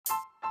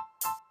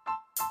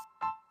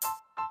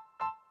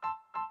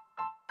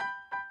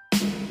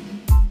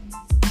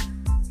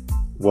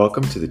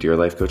Welcome to the Dear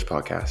Life Coach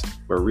podcast,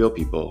 where real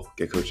people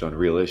get coached on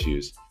real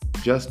issues,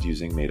 just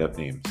using made-up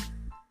names.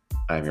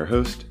 I'm your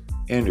host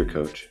and your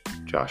coach,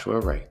 Joshua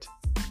Wright.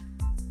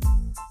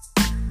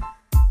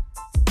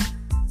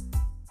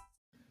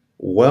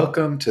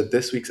 Welcome to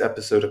this week's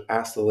episode of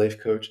Ask the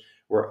Life Coach,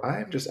 where I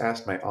am just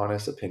asked my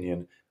honest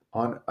opinion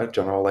on a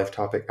general life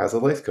topic as a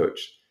life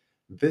coach.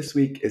 This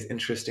week is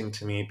interesting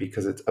to me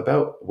because it's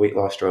about weight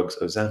loss drugs,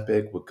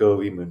 Ozempic,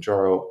 Wegovy,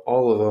 Mounjaro,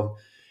 all of them.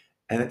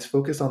 And it's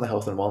focused on the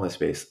health and wellness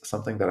space,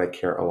 something that I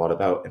care a lot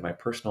about in my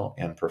personal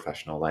and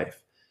professional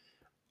life.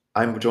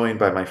 I'm joined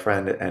by my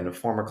friend and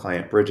former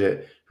client,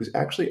 Bridgette, who's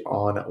actually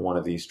on one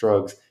of these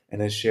drugs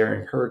and is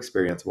sharing her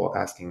experience while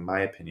asking my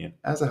opinion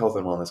as a health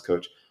and wellness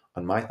coach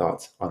on my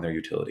thoughts on their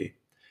utility.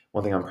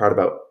 One thing I'm proud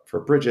about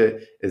for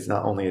Bridgette is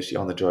not only is she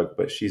on the drug,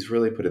 but she's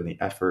really put in the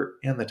effort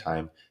and the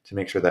time to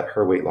make sure that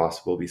her weight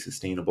loss will be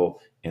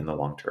sustainable in the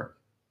long term.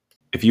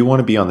 If you want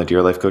to be on the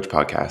Dear Life Coach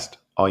podcast,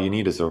 all you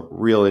need is a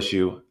real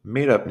issue,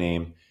 made-up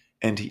name,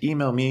 and to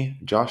email me,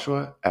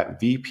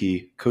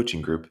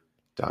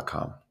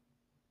 joshua@vpcoachinggroup.com.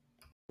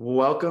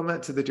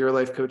 Welcome to the Dear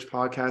Life Coach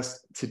podcast.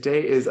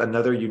 Today is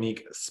another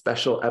unique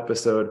special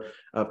episode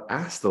of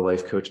Ask the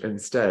Life Coach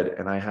instead,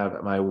 and I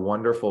have my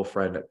wonderful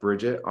friend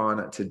Bridgette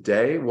on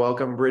today.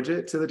 Welcome,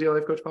 Bridgette, to the Dear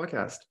Life Coach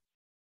podcast.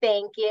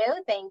 Thank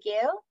you. Thank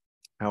you.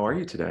 How are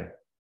you today?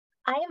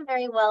 I am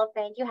very well,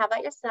 thank you. How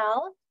about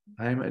yourself?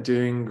 I'm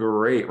doing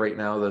great. Right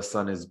now, the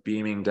sun is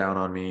beaming down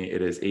on me.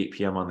 It is 8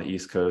 p.m. on the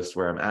East Coast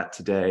where I'm at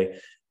today,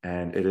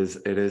 and it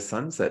is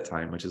sunset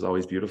time, which is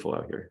always beautiful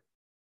out here.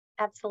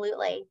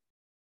 Absolutely.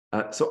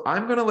 So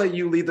I'm going to let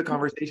you lead the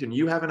conversation.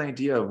 You have an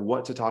idea of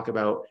what to talk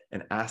about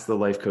and ask the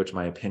life coach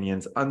my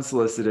opinions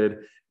unsolicited.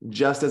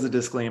 Just as a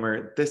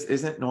disclaimer, this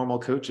isn't normal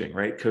coaching,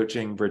 right?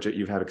 Coaching, Bridgette,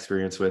 you've had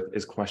experience with,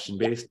 is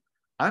question-based.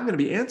 I'm going to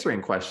be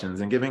answering questions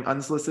and giving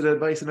unsolicited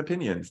advice and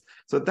opinions.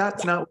 So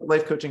that's not what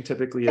life coaching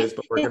typically is,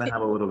 but we're going to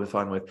have a little bit of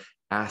fun with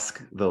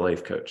Ask the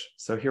Life Coach.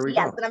 So here we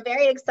go. Yes, and I'm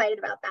very excited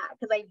about that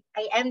because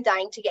I am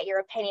dying to get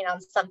your opinion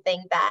on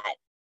something that,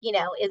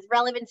 is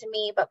relevant to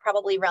me, but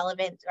probably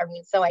relevant.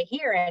 So I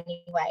hear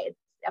anyway, it's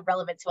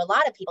relevant to a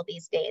lot of people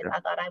these days. Yeah.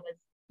 I thought I was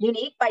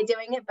unique by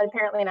doing it, but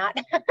apparently not.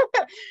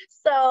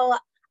 So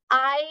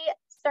I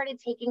started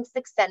taking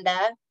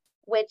Saxenda,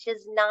 which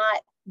is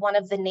not one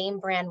of the name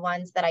brand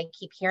ones that I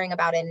keep hearing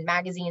about in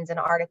magazines and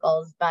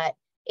articles, but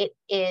it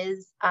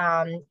is,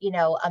 a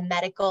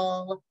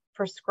medical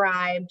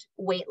prescribed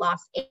weight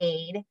loss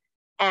aid,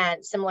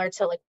 and similar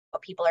to like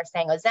what people are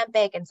saying,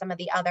 Ozempic and some of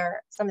the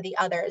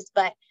others,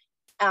 but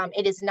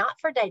it is not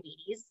for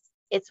diabetes.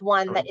 It's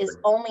one that is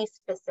only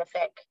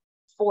specific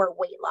for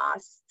weight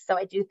loss. So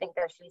I do think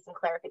there should be some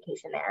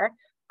clarification there.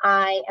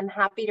 I am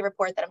happy to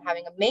report that I'm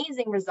having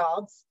amazing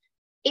results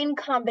in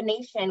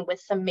combination with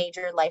some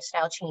major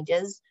lifestyle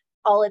changes.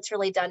 All it's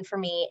really done for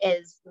me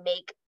is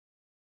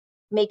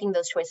making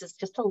those choices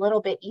just a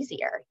little bit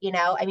easier.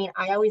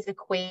 I always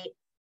equate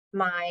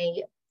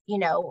my,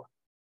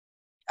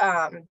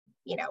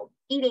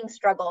 eating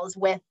struggles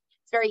with,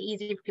 it's very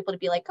easy for people to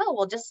be like, oh,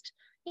 well, just,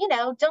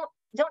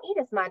 don't eat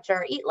as much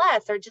or eat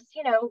less, or just,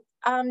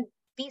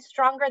 be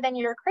stronger than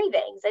your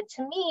cravings. And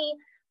to me,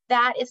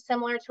 that is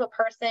similar to a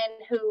person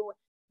who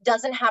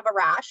doesn't have a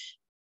rash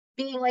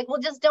being like, well,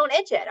 just don't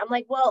itch it. I'm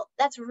like, well,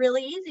 that's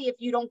really easy if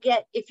you're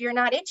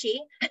not itchy,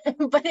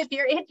 but if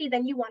you're itchy,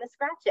 then you want to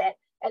scratch it.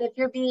 And if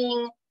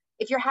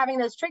you're having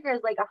those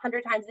triggers like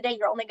 100 times a day,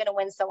 you're only going to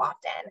win so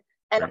often.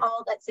 And right.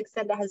 All that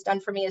Saxenda has done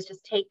for me is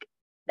just take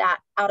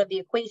that out of the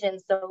equation.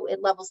 So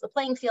it levels the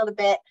playing field a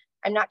bit.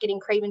 I'm not getting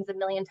cravings a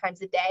million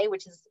times a day,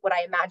 which is what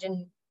I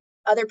imagine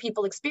other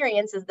people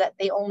experience, is that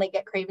they only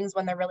get cravings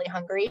when they're really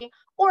hungry,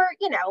 or,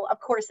 of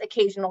course,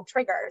 occasional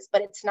triggers,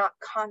 but it's not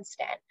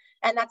constant.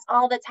 And that's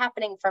all that's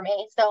happening for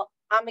me. So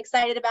I'm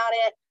excited about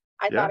it.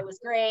 I thought it was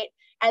great.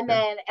 And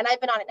then I've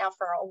been on it now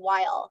for a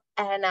while.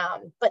 And,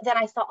 but then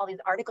I saw all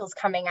these articles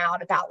coming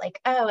out about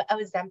like, oh,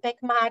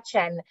 Ozempic much,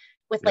 and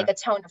with like a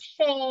tone of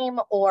shame,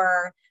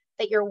 or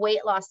that your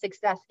weight loss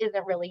success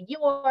isn't really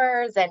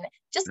yours, and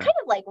just kind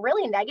of like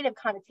really negative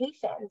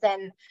connotations.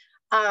 And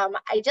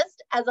I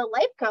just, as a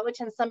life coach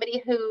and somebody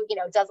who,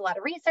 does a lot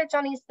of research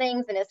on these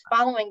things and is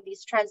following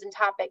these trends and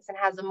topics and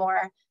has a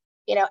more,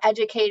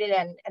 educated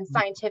and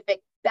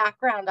scientific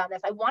background on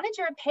this, I wanted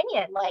your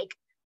opinion,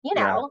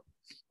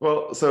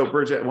 Well, so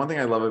Bridgette, one thing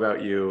I love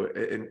about you,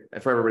 and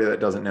for everybody that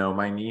doesn't know,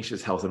 my niche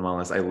is health and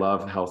wellness. I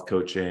love health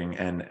coaching,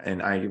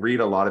 and I read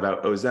a lot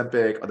about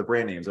Ozempic, the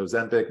brand names,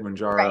 Ozempic,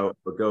 Mounjaro,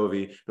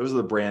 Wegovy. Those are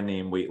the brand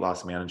name weight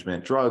loss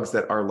management drugs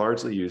that are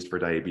largely used for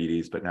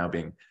diabetes, but now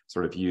being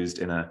sort of used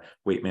in a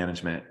weight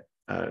management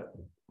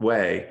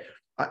way.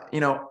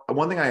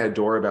 One thing I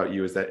adore about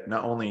you is that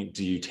not only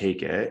do you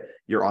take it,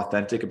 you're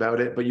authentic about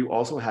it, but you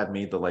also have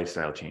made the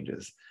lifestyle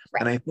changes.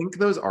 Right. And I think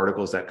those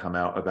articles that come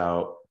out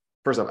about,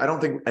 first off, I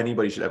don't think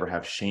anybody should ever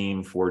have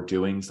shame for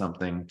doing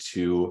something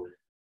to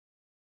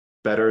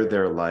better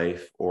their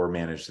life or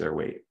manage their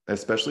weight,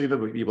 especially the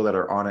people that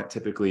are on it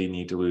typically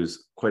need to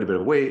lose quite a bit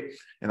of weight,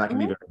 and that can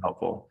be very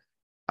helpful.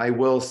 I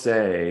will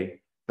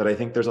say that I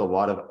think there's a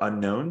lot of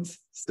unknowns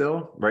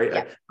still, right?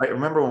 Yeah. I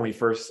remember when I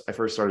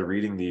first started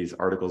reading these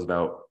articles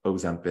about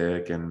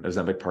Ozempic and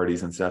Ozempic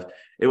parties and stuff,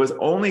 it was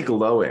only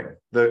glowing.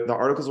 The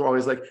articles were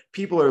always like,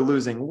 people are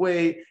losing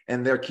weight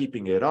and they're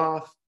keeping it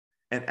off.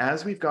 And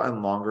as we've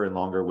gotten longer and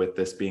longer with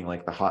this being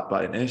like the hot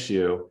button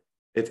issue,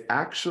 it's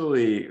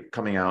actually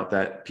coming out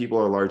that people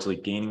are largely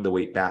gaining the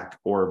weight back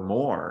or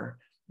more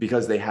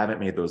because they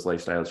haven't made those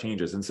lifestyle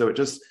changes. And so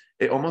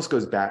it almost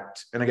goes back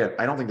to, and again,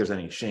 I don't think there's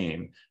any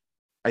shame.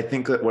 I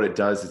think that what it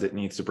does is it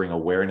needs to bring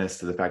awareness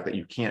to the fact that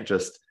you can't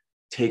just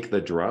take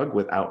the drug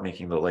without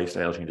making the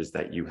lifestyle changes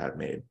that you have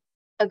made.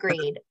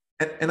 Agreed.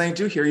 And I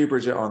do hear you,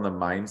 Bridgette, on the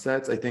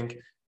mindsets. I think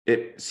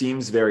it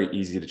seems very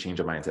easy to change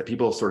a mindset.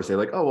 People sort of say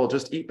like, oh, well,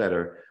 just eat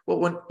better. Well,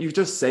 when you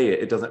just say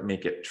it, it doesn't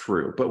make it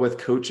true. But with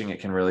coaching,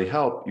 it can really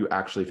help you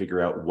actually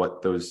figure out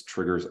what those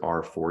triggers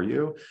are for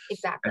you.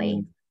 Exactly.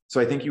 And so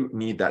I think you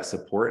need that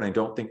support.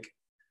 And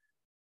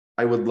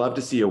I would love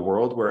to see a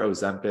world where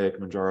Ozempic,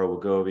 Mounjaro,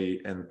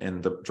 Wegovy,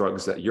 and the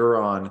drugs that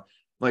you're on,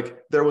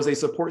 like there was a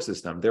support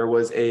system, there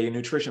was a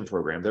nutrition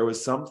program, there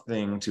was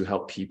something to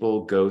help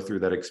people go through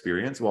that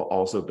experience while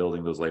also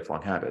building those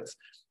lifelong habits.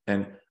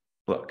 And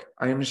look,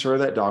 I am sure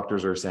that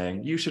doctors are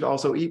saying you should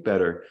also eat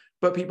better,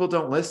 but people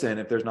don't listen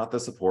if there's not the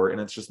support,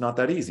 and it's just not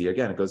that easy.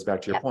 Again, it goes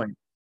back to your point.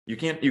 You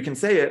can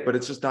say it, but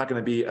it's just not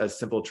going to be a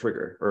simple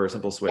trigger or a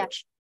simple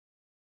switch.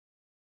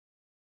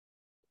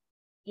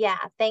 Yeah,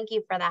 thank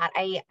you for that.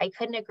 I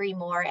couldn't agree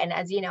more. And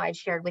as you know, I've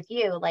shared with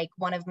you, like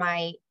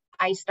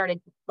I started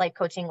life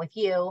coaching with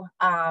you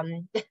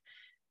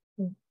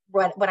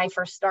when I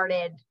first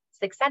started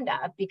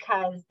Saxenda,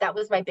 because that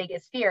was my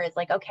biggest fear, is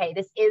like, okay,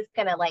 this is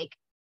gonna like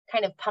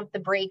kind of pump the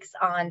brakes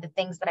on the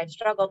things that I've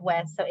struggled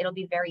with. So it'll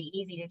be very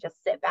easy to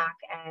just sit back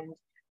and,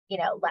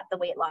 let the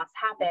weight loss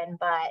happen.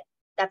 But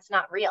that's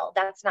not real.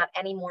 That's not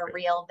any more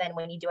real than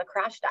when you do a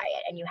crash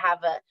diet and you have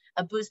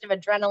a boost of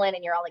adrenaline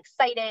and you're all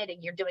excited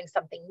and you're doing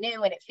something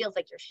new and it feels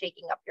like you're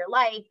shaking up your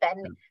life,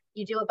 and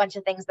you do a bunch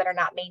of things that are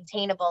not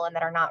maintainable and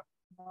that are not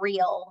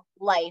real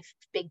life,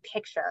 big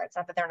picture. It's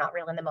not that they're not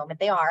real in the moment,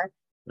 they are.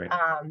 Right.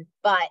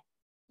 But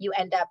you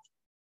end up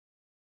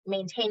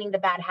maintaining the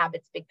bad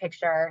habits, big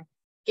picture,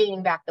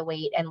 gaining back the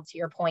weight, and to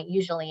your point,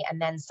 usually,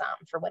 and then some,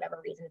 for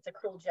whatever reason. It's a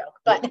cruel joke,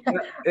 but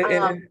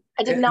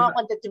I did not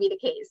want that to be the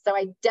case. So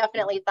I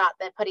definitely thought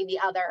that putting the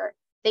other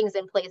things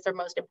in place are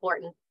most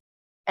important.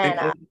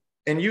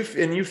 And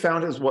you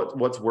found is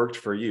what's worked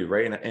for you,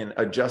 right? And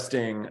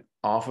adjusting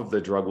off of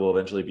the drug will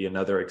eventually be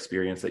another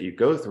experience that you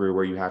go through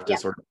where you have to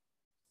sort of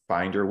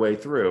find your way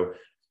through.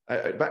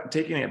 But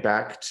taking it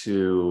back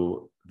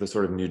to the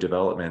sort of new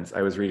developments,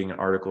 I was reading an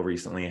article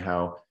recently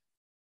how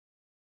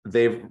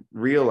they've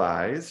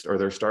realized, or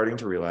they're starting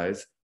to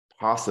realize,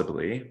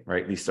 possibly,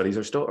 right? These studies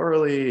are still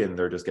early and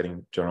they're just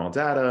getting general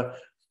data,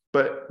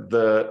 but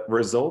the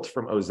result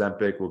from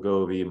Ozempic,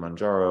 Wegovy,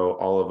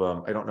 Mounjaro, all of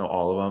them, I don't know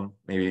all of them,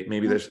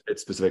 maybe there's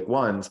specific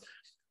ones,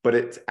 but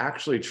it's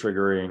actually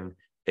triggering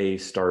a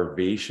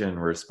starvation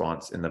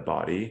response in the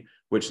body,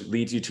 which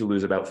leads you to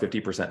lose about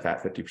 50%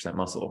 fat, 50%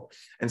 muscle.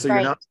 And so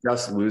you're not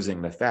just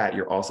losing the fat,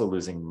 you're also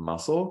losing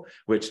muscle,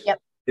 which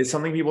is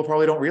something people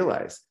probably don't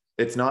realize.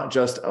 It's not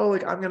just, oh,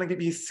 like I'm going to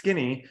be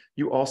skinny.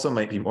 You also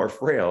might be more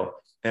frail.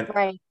 And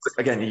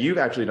again, you've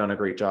actually done a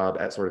great job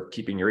at sort of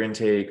keeping your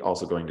intake,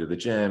 also going to the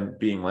gym,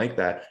 being like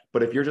that.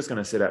 But if you're just going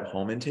to sit at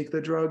home and take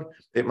the drug,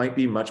 it might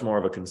be much more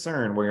of a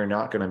concern where you're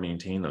not going to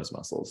maintain those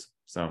muscles.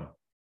 So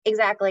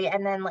exactly.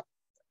 And then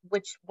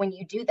when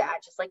you do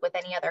that, just like with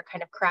any other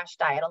kind of crash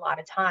diet, a lot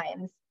of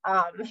times,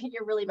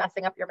 you're really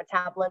messing up your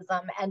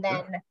metabolism. And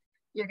then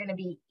you're going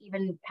to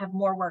even have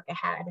more work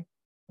ahead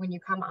when you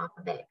come off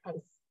of it,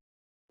 because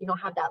you don't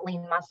have that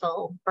lean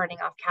muscle burning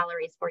off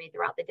calories for you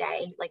throughout the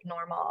day like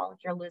normal.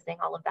 You're losing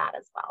all of that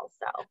as well.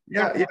 So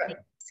definitely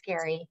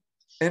scary.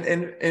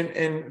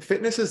 And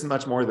fitness is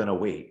much more than a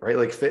weight, right?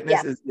 Like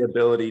fitness is the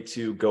ability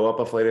to go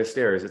up a flight of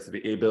stairs. It's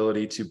the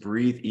ability to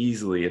breathe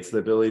easily. It's the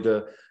ability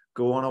to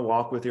go on a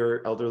walk with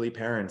your elderly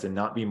parents and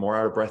not be more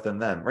out of breath than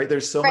them, right?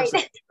 There's so much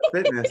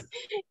fitness.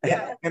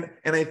 And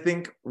I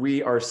think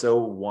we are so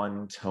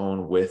one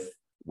tone with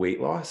weight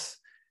loss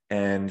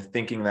and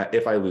thinking that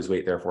if I lose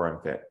weight, therefore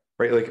I'm fit.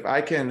 Right? Like if I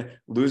can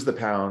lose the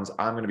pounds,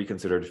 I'm going to be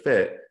considered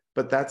fit,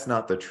 but that's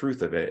not the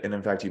truth of it. And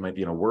in fact, you might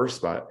be in a worse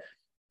spot.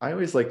 I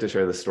always like to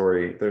share the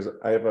story.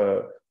 I have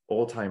a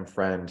old time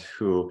friend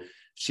who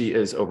she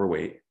is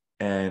overweight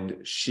and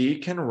she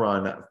can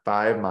run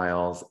 5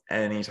 miles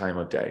any time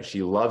of day.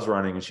 She loves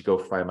running and she go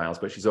for 5 miles,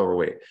 but she's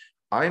overweight.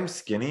 I'm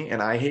skinny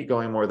and I hate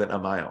going more than a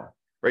mile,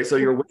 right? So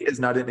your weight is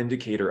not an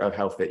indicator of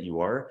how fit you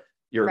are.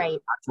 Your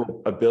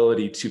actual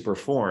ability to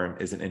perform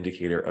is an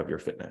indicator of your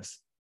fitness.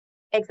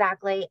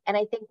 Exactly. And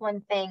I think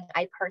one thing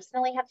I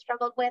personally have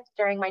struggled with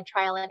during my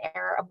trial and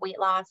error of weight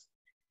loss,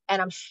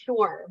 and I'm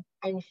sure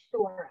other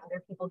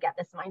people get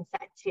this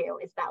mindset too,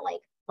 is that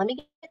like, let me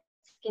get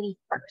skinny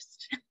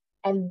first.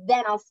 and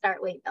then I'll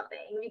start weight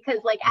building, because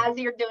like as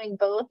you're doing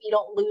both, you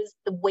don't lose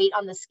the weight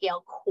on the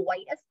scale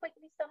quite as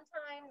quickly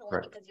sometimes, only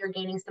Right. because you're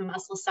gaining some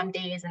muscle some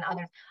days and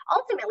others.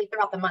 Ultimately,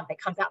 throughout the month, it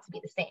comes out to be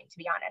the same, to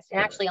be honest. And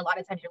Right. actually, a lot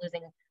of times you're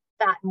losing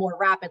fat more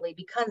rapidly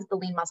because the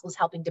lean muscle is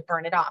helping to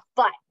burn it off.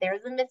 But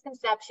there's a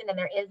misconception, and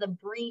there is a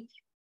brief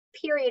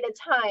period of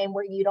time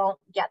where you don't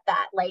get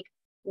that like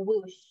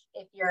whoosh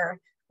if you're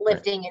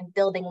lifting and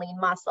building lean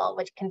muscle,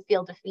 which can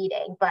feel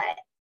defeating. But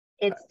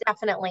it's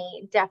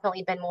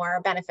definitely been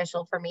more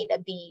beneficial for me to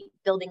be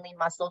building lean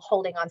muscle,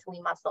 holding on to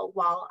lean muscle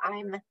while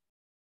I'm,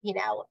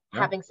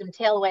 having some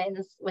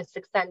tailwinds with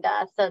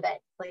Saxenda, so that,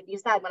 like you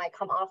said, when I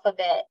come off of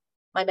it,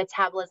 my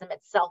metabolism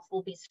itself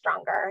will be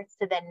stronger,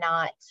 so then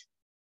not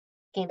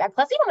gain back.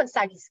 Plus, you don't want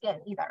saggy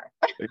skin either.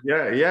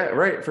 Yeah,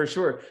 right, for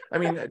sure. I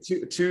mean,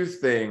 two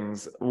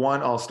things.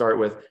 One, I'll start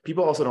with,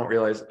 people also don't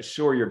realize,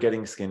 sure, you're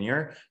getting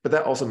skinnier, but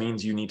that also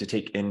means you need to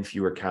take in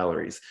fewer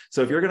calories.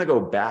 So if you're going to go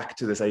back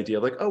to this idea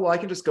of like, oh, well, I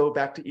can just go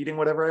back to eating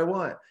whatever I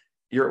want,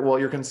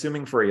 you're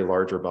consuming for a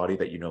larger body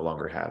that you no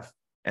longer have.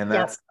 And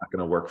that's not going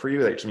to work for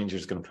you. That just means you're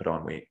just going to put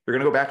on weight. You're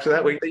going to go back to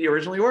that weight that you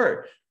originally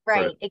were.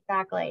 Right,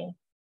 exactly.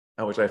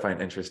 Which I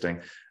find interesting.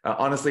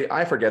 Honestly,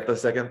 I forget the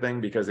second thing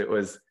because it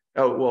was,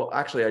 oh, well,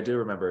 actually, I do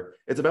remember.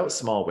 It's about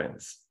small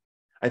wins.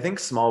 I think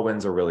small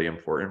wins are really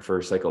important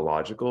for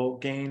psychological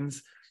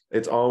gains.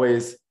 It's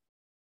always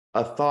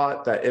a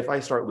thought that if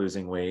I start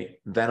losing weight,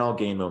 then I'll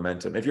gain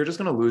momentum. If you're just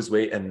going to lose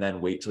weight and then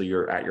wait till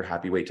you're at your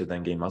happy weight to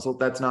then gain muscle,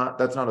 that's not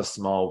a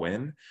small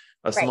win.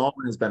 A small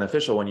win is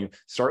beneficial. When you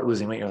start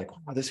losing weight, you're like,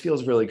 wow, this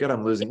feels really good.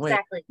 I'm losing weight.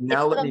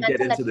 Now let me get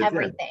into the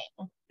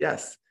gym.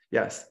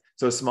 Yes.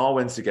 So small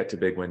wins to get to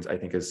big wins, I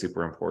think, is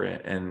super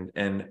important.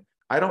 And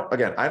I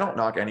don't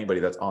knock anybody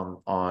that's on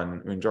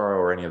Mounjaro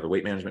or any of the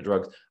weight management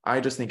drugs.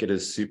 I just think it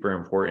is super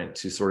important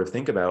to sort of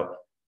think about,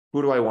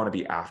 who do I want to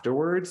be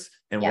afterwards,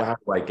 and how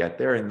do I get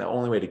there? And the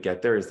only way to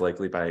get there is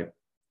likely by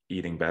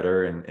eating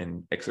better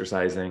and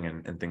exercising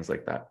and things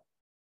like that.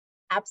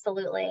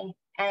 Absolutely.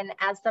 And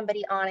as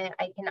somebody on it,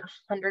 I can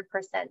 100%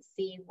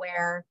 see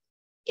where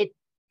it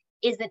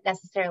isn't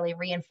necessarily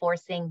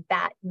reinforcing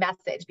that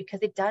message,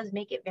 because it does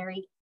make it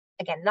very,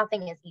 again,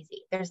 nothing is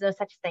easy. There's no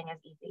such thing as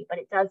easy, but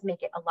it does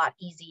make it a lot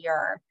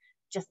easier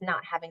just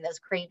not having those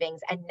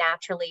cravings and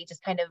naturally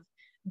just kind of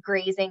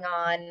grazing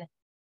on,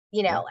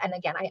 and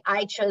again,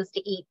 I chose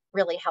to eat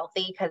really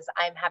healthy because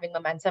I'm having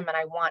momentum and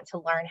I want to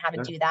learn how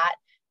to do that.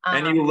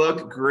 And you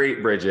look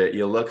great, Bridget.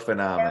 You look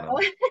phenomenal.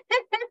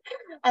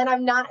 And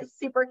I'm not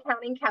super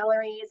counting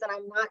calories, and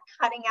I'm not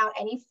cutting out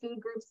any food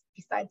groups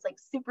besides like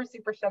super,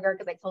 super sugar,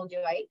 because I told you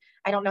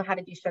I don't know how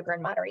to do sugar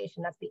in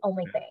moderation. That's the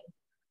only thing.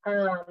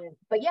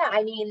 But yeah,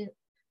 I mean,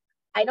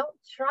 I don't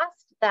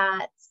trust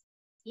that,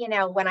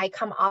 when I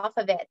come off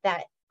of it,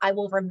 that I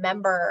will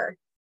remember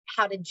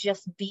how to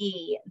just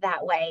be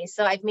that way.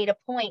 So I've made a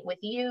point with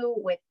you,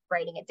 with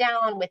writing it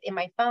down, with in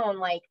my phone,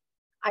 like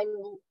I'm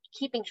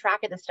keeping track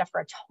of this stuff for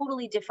a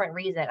totally different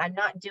reason. I'm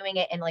not doing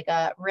it in like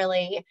a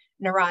really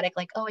neurotic,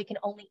 like, oh, I can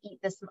only eat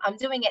this. I'm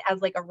doing it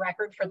as like a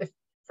record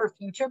for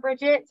future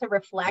Bridget to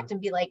reflect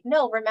and be like,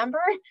 no,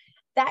 remember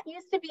that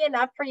used to be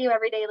enough for you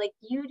every day. Like,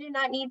 you do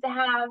not need to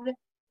have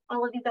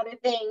all of these other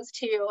things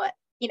to,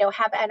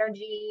 have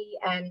energy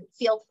and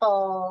feel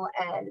full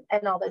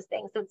and all those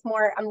things. So it's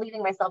more, I'm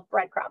leaving myself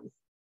breadcrumbs.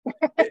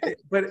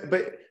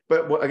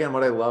 but again,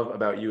 what I love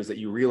about you is that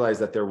you realize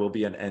that there will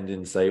be an end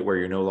in sight where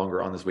you're no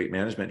longer on this weight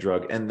management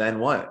drug, and then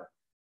what?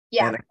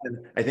 And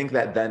I think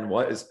that then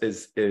what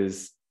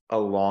is a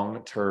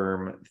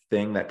long-term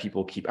thing that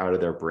people keep out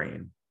of their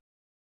brain,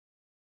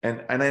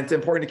 and it's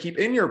important to keep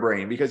in your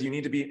brain, because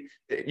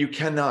you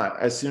cannot,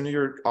 as soon as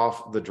you're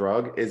off the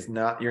drug,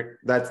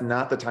 that's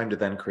not the time to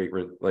then create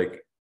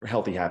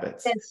healthy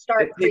habits. Then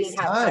start creating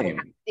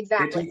time.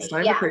 Exactly. It takes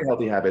time to create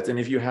healthy habits. And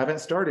if you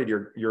haven't started,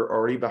 you're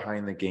already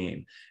behind the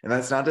game. And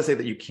that's not to say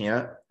that you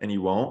can't and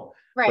you won't,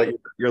 but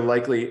you're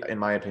likely, in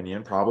my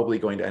opinion, probably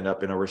going to end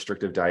up in a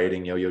restrictive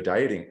dieting, yo-yo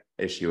dieting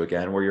issue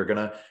again, where you're going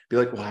to be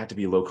like, well, I have to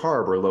be low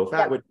carb or low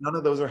fat, which none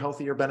of those are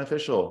healthy or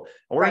beneficial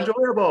or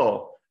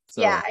enjoyable.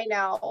 So, yeah, I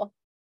know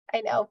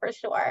for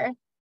sure.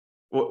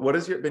 What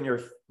has been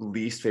your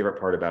least favorite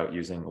part about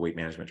using a weight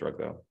management drug,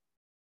 though?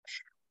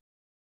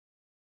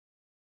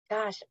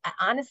 Gosh,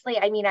 honestly,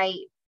 I mean, I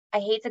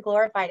hate to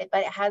glorify it,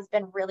 but it has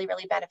been really,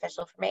 really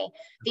beneficial for me.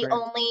 The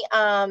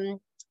only,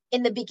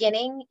 in the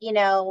beginning,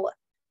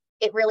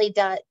 it really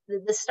does,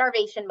 the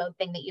starvation mode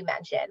thing that you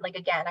mentioned, like,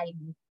 again,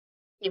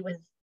 it was,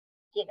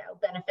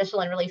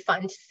 beneficial and really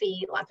fun to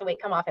see lots of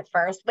weight come off at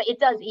first, but it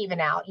does even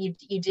out. You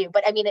do.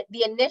 But I mean,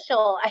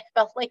 I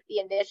felt like the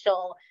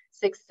initial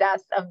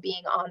success of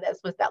being on this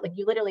was that, like,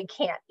 you literally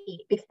can't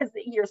eat because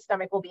your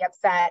stomach will be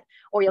upset,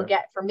 or you'll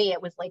get, for me,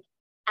 it was like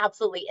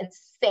absolutely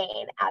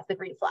insane acid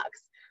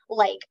reflux,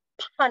 like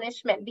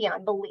punishment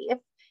beyond belief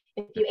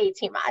if you ate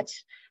too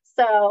much.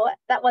 So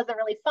that wasn't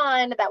really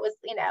fun. That was,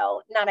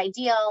 not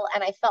ideal.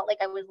 And I felt like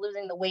I was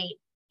losing the weight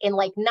in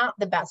like not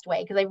the best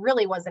way, because I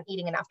really wasn't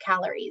eating enough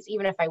calories,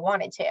 even if I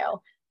wanted to.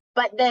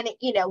 But then,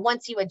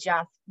 once you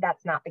adjust,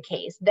 that's not the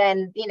case.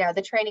 Then,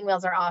 the training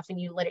wheels are off and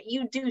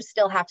you do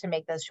still have to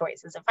make those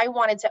choices. If I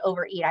wanted to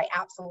overeat, I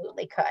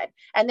absolutely could.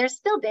 And there's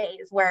still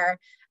days where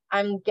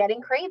I'm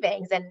getting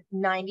cravings and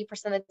 90%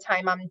 of the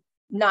time I'm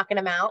knocking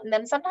them out. And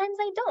then sometimes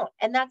I don't.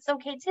 And that's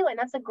okay too. And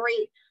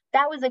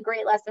that was a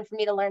great lesson for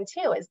me to learn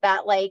too, is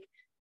that like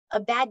a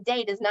bad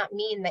day does not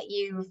mean that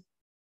you've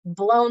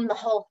blown the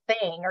whole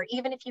thing. Or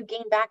even if you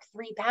gain back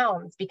 3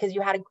 pounds because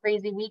you had a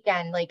crazy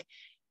weekend, like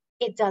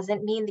it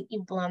doesn't mean that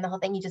you've blown the whole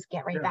thing. You just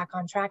get right back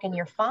on track and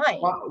you're fine.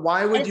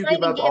 Why would you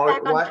give up get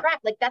back on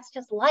track? Like that's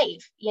just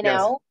life,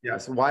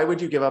 Yes. Why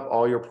would you give up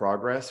all your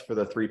progress for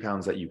the 3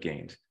 pounds that you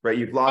gained, right?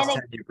 You've lost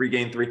 10, you've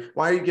regained 3.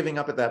 Why are you giving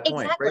up at that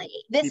point? Exactly. Right?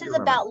 This is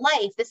about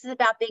life. This is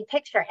about big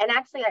picture. And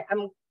actually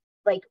I'm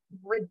like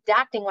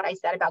redacting what I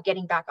said about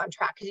getting back on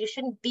track, because you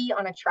shouldn't be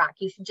on a track.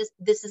 You should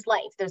this is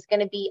life. There's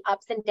going to be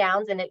ups and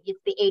downs, and it's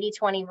the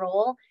 80-20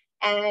 rule.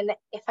 And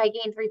if I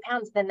gain 3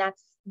 pounds, then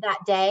that's that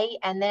day.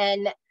 And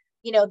then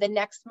the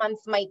next month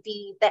might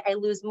be that I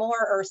lose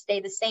more or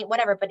stay the same,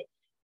 whatever, but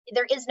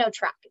there is no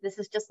track. This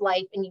is just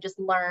life. And you just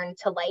learn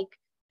to like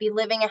be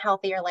living a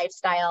healthier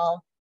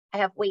lifestyle. I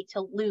have weight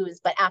to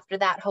lose, but after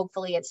that,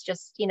 hopefully it's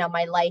just,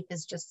 my life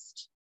is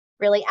just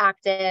really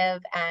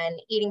active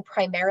and eating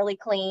primarily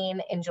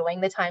clean,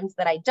 enjoying the times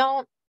that I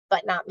don't,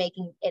 but not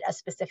making it a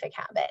specific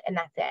habit. And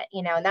that's it,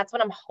 and that's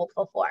what I'm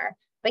hopeful for.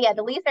 But yeah,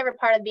 the least favorite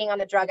part of being on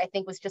the drug, I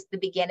think, was just the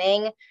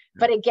beginning.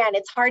 But again,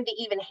 it's hard to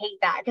even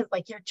hate that because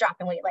like you're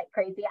dropping weight like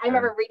crazy. I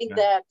remember reading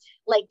the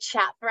like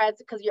chat threads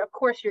because of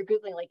course you're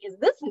Googling like, is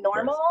this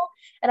normal?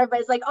 And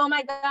everybody's like, oh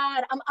my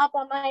God, I'm up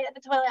all night at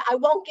the toilet. I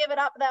won't give it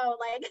up though.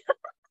 Like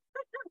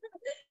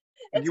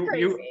it's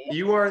crazy.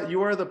 You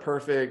are the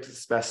perfect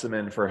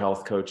specimen for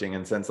health coaching,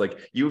 in sense like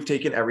you've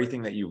taken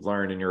everything that you've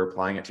learned and you're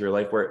applying it to your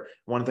life. Where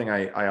one thing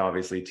I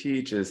obviously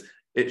teach is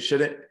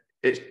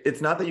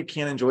it's not that you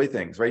can't enjoy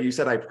things, right? You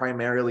said I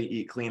primarily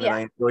eat clean and I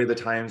enjoy the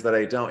times that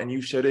I don't. And you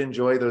should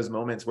enjoy those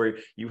moments where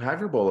you have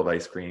your bowl of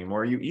ice cream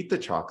or you eat the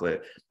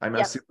chocolate. I'm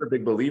a super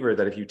big believer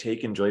that if you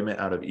take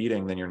enjoyment out of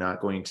eating, then you're not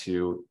going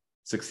to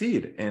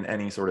succeed in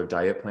any sort of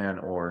diet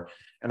plan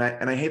and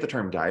I hate the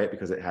term diet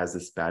because it has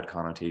this bad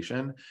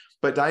connotation,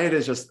 but diet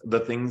is just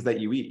the things that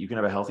you eat. You can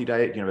have a healthy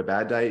diet, you can have a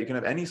bad diet, you can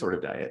have any sort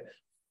of diet.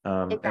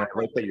 Exactly. And I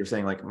like that you're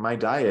saying like my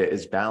diet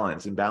is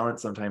balanced, and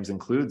balance sometimes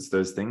includes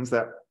those things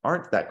that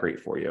aren't that great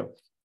for you.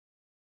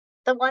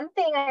 The one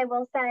thing I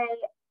will say,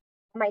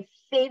 my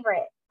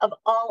favorite of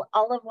all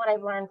of what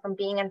I've learned from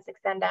being on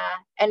Saxenda,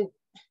 and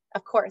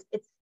of course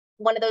it's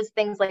one of those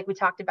things like we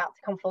talked about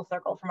to come full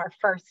circle from our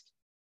first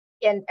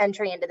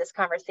entry into this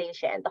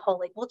conversation, the whole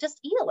like, we'll just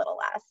eat a little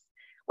less.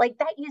 Like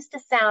that used to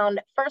sound,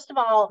 first of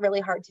all,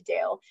 really hard to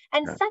do.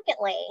 And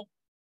secondly,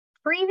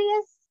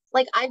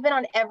 like I've been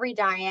on every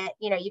diet,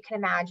 you can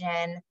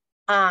imagine.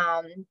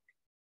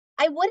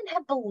 I wouldn't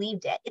have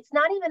believed it. It's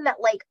not even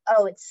that like,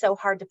 oh, it's so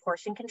hard to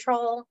portion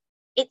control.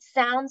 It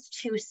sounds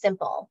too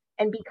simple.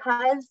 And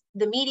because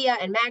the media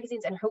and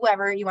magazines and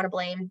whoever you want to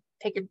blame,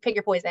 pick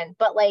your poison,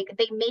 but like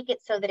they make it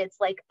so that it's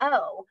like,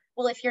 oh,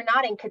 well, if you're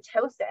not in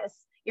ketosis,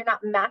 you're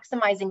not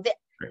maximizing that.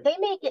 They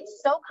make it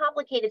so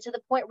complicated to the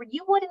point where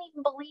you wouldn't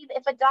even believe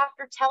if a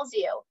doctor tells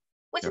you,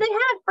 which they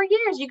have for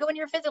years. You go into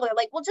your physical, they're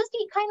like, well, just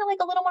eat kind of like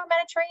a little more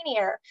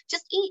Mediterranean, or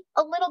just eat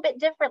a little bit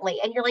differently.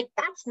 And you're like,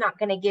 that's not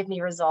going to give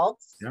me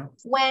results.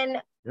 When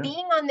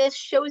being on this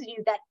shows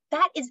you that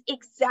that is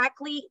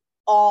exactly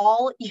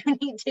all you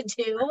need to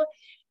do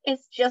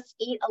is just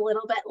eat a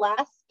little bit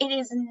less. It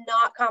is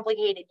not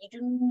complicated. You do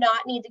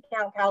not need to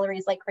count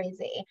calories like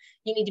crazy.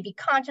 You need to be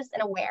conscious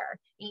and aware.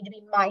 You need to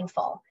be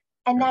mindful.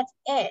 And that's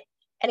it.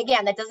 And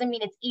again, that doesn't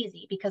mean it's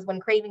easy, because when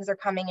cravings are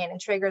coming in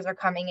and triggers are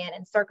coming in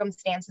and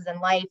circumstances in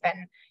life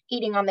and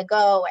eating on the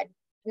go and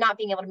not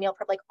being able to meal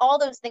prep, like all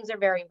those things are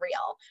very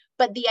real.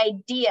 But the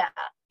idea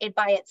it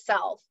by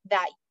itself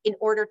that in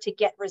order to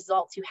get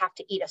results, you have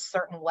to eat a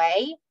certain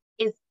way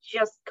is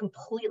just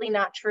completely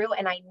not true.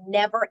 And I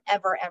never,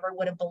 ever, ever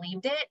would have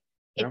believed it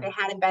if it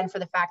hadn't been for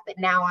the fact that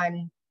now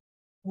I'm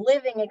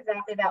living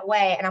exactly that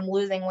way and I'm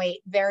losing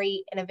weight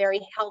in a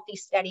very healthy,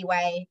 steady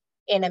way,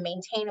 in a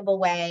maintainable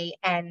way.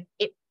 And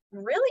it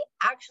really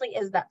actually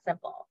is that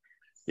simple.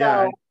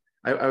 So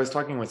I was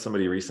talking with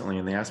somebody recently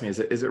and they asked me, is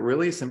it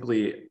really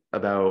simply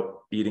about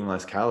eating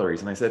less calories?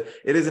 And I said,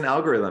 it is an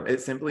algorithm.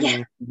 It simply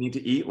means you need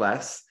to eat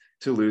less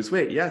to lose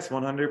weight. Yes,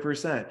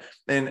 100%.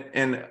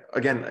 And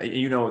again,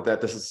 that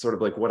this is sort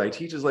of like what I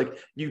teach is like,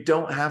 you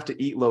don't have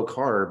to eat low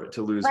carb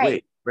to lose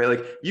weight, right?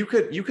 Like you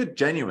could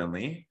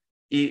genuinely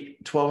eat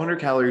 1,200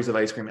 calories of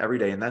ice cream every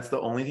day, and that's the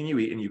only thing you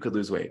eat, and you could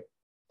lose weight.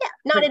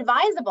 Not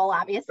advisable,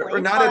 obviously. Or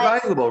not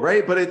advisable,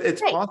 right? But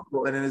it's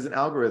possible, and it is an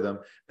algorithm.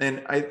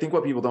 And I think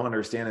what people don't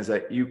understand is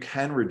that you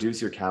can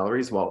reduce your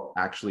calories while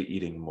actually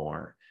eating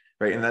more,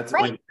 right? And that's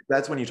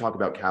when you talk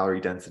about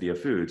calorie density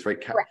of foods,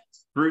 right?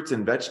 Fruits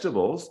and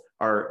vegetables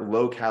are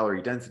low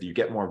calorie density. You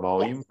get more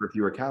volume for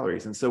fewer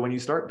calories. And so when you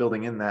start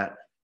building in that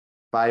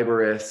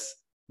fibrous,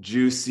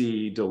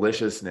 juicy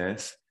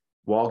deliciousness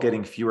while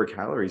getting fewer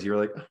calories, you're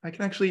like, oh, I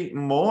can actually eat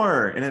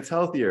more and it's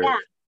healthier.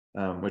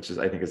 which is,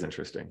 I think, is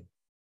interesting.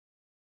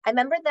 I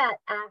remember that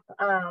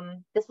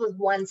this was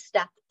one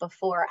step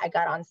before I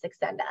got on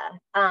Saxenda.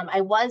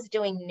 I was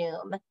doing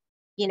Noom,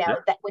 Yeah.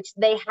 that which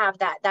they have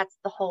that's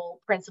the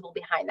whole principle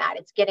behind that.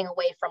 It's getting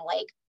away from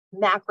like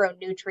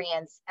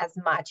macronutrients as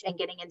much and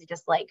getting into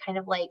just like kind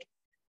of like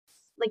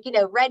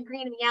red,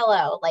 green, and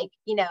yellow. Like,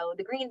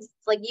 the greens,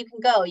 like you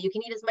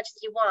can eat as much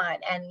as you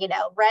want. And,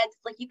 red's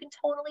like you can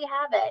totally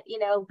have it,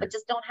 but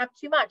just don't have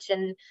too much.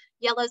 And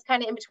yellow's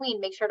kind of in between.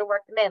 Make sure to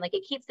work them in. Like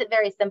it keeps it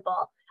very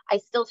simple. I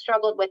still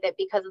struggled with it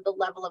because of the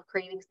level of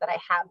cravings that I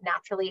have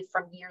naturally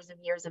from years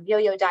of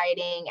yo-yo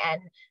dieting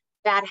and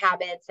bad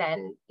habits.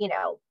 And,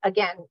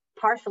 again,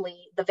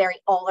 partially the very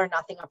all or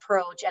nothing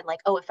approach. And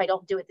like, oh, if I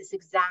don't do it this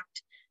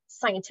exact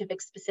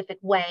scientific specific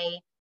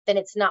way, then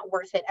it's not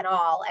worth it at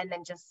all. And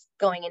then just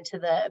going into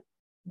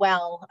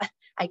well,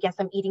 I guess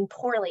I'm eating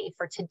poorly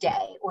for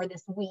today or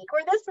this week or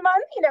this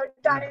month,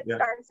 diet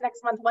starts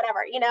next month,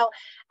 whatever,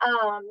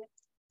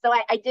 so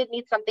I did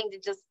need something to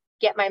just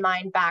get my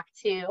mind back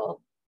to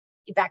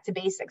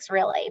basics,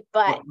 really.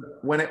 But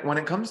when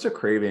it comes to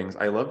cravings,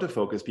 I love to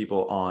focus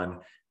people on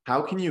how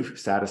can you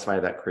satisfy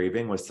that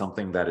craving with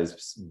something that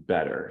is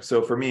better.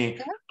 So for me,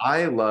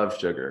 I love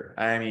sugar.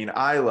 I mean,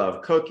 I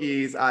love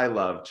cookies. I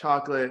love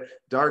chocolate,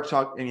 dark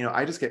chocolate. And,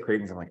 I just get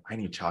cravings. I'm like, I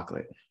need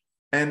chocolate.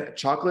 And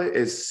chocolate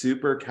is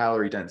super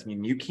calorie dense. I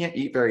mean, you can't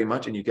eat very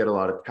much and you get a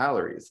lot of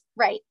calories.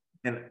 Right.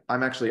 And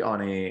I'm actually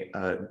on a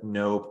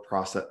no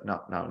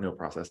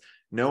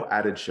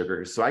added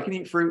sugars. So I can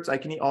eat fruits, I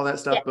can eat all that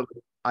stuff, but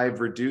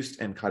I've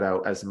reduced and cut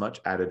out as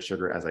much added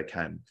sugar as I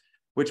can,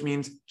 which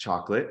means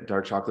chocolate,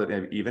 dark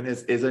chocolate even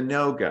is a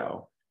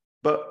no-go.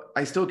 But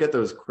I still get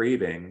those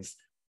cravings,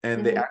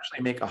 and they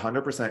actually make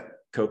 100%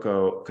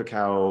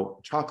 cacao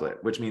chocolate,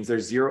 which means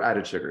there's zero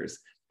added sugars.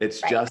 It's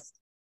just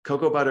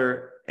cocoa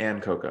butter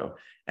and cocoa.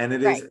 And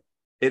it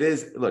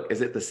is, look,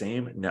 is it the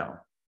same? No.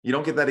 You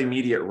don't get that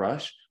immediate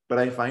rush, but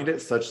I find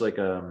it such like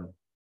a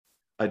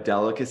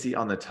delicacy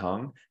on the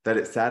tongue that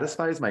it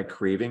satisfies my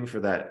craving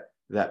for that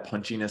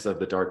punchiness of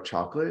the dark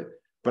chocolate,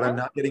 but I'm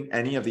not getting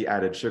any of the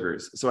added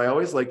sugars. So I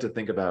always like to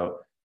think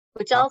about,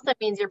 which also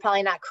means you're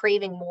probably not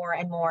craving more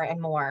and more and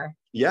more.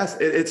 Yes,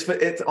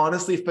 it's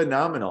honestly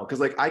phenomenal, because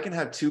like I can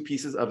have 2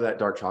 pieces of that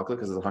dark chocolate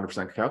because it's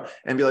 100% cacao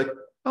and be like,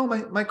 oh,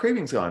 my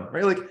craving's gone,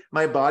 right? Like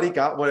my body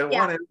got what it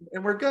wanted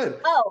and we're good.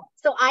 Oh,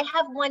 so I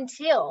have one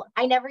too.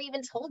 I never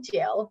even told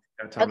you.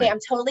 Okay, I'm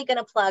totally going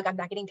to plug, I'm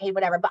not getting paid,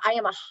 whatever, but I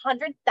am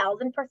 100,000%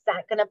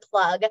 going to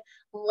plug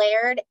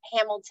Laird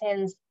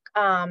Hamilton's,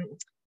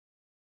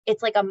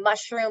 it's like a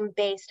mushroom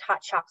based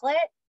hot chocolate.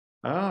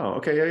 Oh,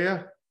 okay.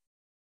 Yeah.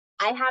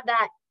 I have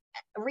that.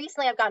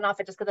 Recently I've gotten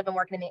off it just because I've been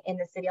working in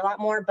the city a lot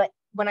more. But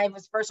when I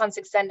was first on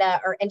Saxenda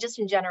and just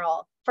in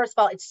general, first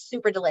of all, it's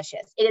super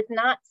delicious. It is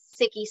not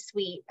sicky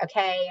sweet,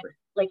 okay?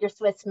 Like your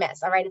Swiss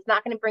Miss, all right? It's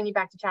not going to bring you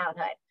back to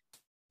childhood,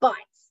 but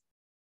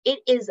it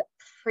is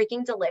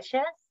freaking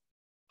delicious.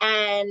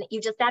 And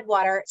you just add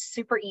water. It's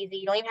super easy.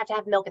 You don't even have to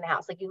have milk in the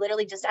house. Like you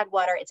literally just add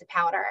water. It's a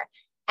powder.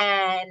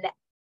 And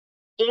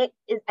it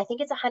is, I think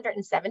it's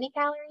 170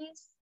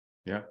 calories.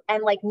 Yeah.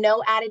 And like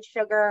no added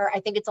sugar. I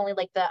think it's only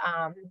like the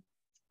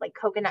like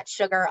coconut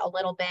sugar a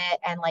little bit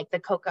and like the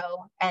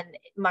cocoa and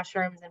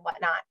mushrooms and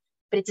whatnot,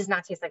 but it does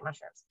not taste like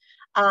mushrooms.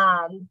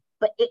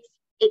 But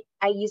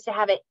I used to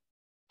have it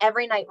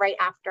every night right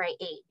after I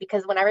ate,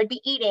 because when I would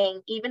be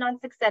eating, even on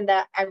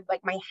Saxenda,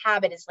 my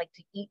habit is like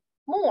to eat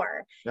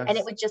more. Yes. And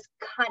it would just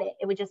cut it.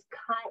 It would just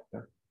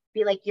cut,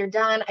 be like, you're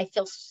done. I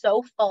feel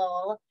so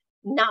full,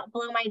 not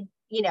blow my,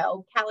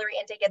 calorie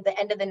intake at the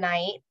end of the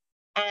night.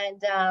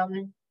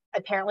 And,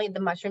 apparently the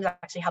mushrooms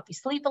actually help you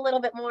sleep a little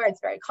bit more. It's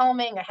very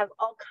calming. I have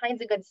all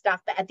kinds of good stuff,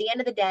 but at the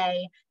end of the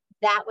day,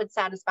 that would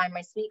satisfy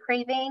my sweet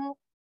craving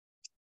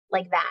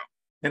like that.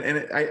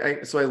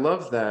 And so I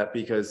love that,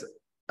 because,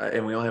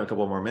 and we only have a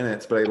couple more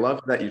minutes, but I love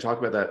that you talk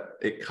about that,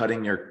 it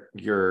cutting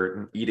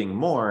your eating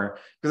more,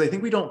 because I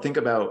think we don't think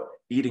about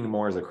eating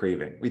more as a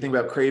craving. We think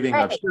about craving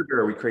of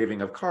sugar, we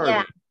craving of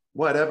carbs,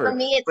 whatever. For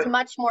me, it's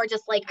much more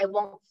just like, I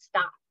won't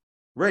stop.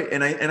 Right.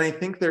 And I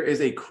think there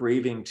is a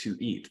craving to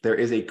eat. There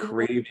is a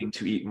craving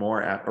to eat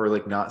more or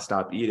like not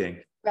stop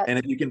eating. Right. And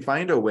if you can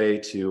find a way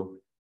to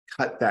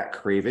cut that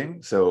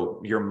craving,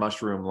 so your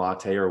mushroom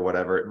latte or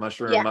whatever,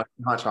 mushroom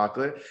hot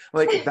chocolate,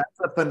 like that's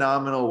a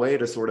phenomenal way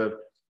to sort of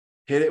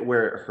hit it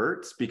where it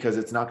hurts, because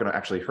it's not going to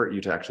actually hurt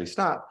you to actually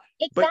stop.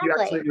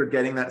 Exactly. But you're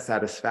getting that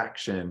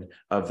satisfaction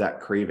of that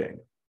craving.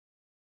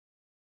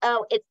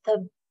 Oh, it's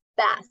the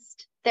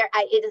best.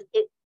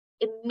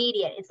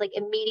 Immediate. It's like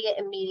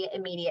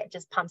immediate,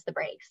 just pumps the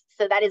brakes.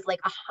 So that is like,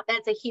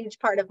 that's a huge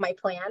part of my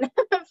plan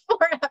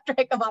for after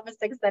I come off of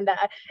Saxenda,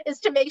 is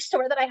to make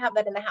sure that I have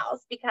that in the house,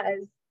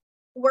 because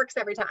it works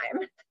every time.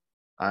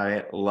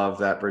 I love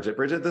that, Bridgette.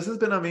 Bridgette, this has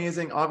been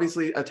amazing.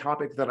 Obviously a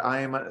topic that I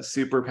am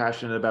super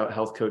passionate about,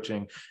 health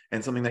coaching,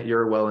 and something that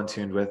you're well in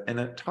tune with, and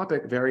a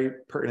topic very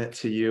pertinent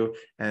to you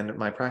and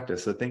my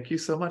practice. So thank you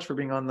so much for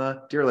being on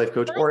the Dear Life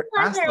Coach or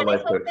Ask the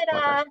Life Coach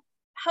podcast.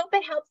 Hope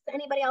it helps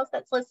anybody else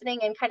that's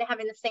listening and kind of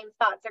having the same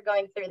thoughts or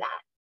going through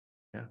that.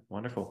 Yeah,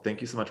 wonderful. Thank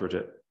you so much,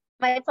 Bridgette.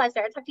 My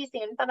pleasure. Talk to you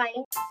soon.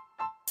 Bye-bye.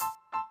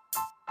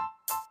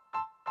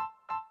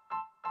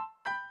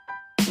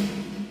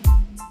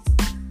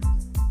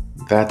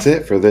 That's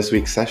it for this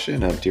week's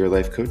session of Dear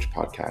Life Coach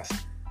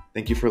podcast.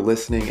 Thank you for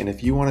listening, and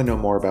if you want to know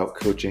more about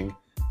coaching,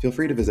 feel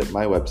free to visit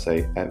my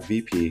website at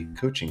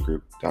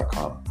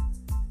vpcoachinggroup.com.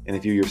 And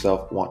if you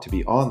yourself want to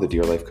be on the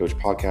Dear Life Coach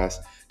podcast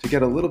to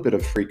get a little bit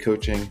of free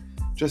coaching,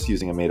 just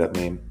using a made-up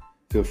name,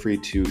 feel free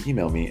to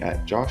email me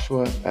at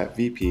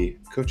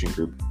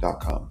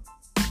joshua@vpcoachinggroup.com.